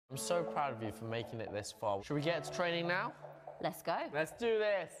I'm so proud of you for making it this far. Should we get to training now? Let's go. Let's do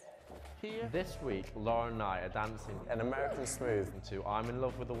this. Here. This week, Laura and I are dancing an American Smooth to I'm in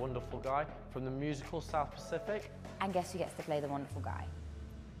Love with a Wonderful Guy from the musical South Pacific. And guess who gets to play the wonderful guy?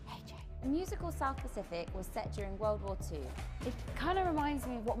 AJ. The musical South Pacific was set during World War II. It kind of reminds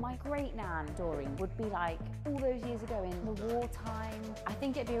me of what my great nan, Doreen, would be like all those years ago in the wartime. I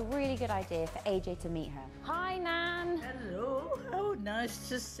think it'd be a really good idea for AJ to meet her. Hi, Nan. Hello, how nice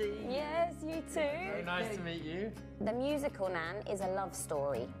to see you. Yes, you too. Very nice to meet you. The musical, Nan, is a love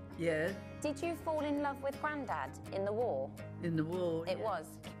story. Yeah, Did you fall in love with Grandad in the war? in the war. It yeah. was.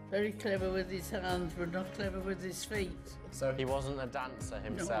 Very clever with his hands, but not clever with his feet. So he wasn't a dancer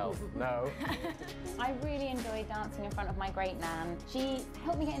himself? No. I really enjoyed dancing in front of my great nan. She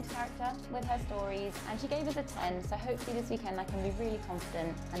helped me get into character with her stories and she gave us a 10, so hopefully this weekend I can be really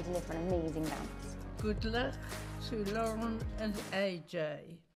confident and deliver an amazing dance. Good luck to Lauren and AJ.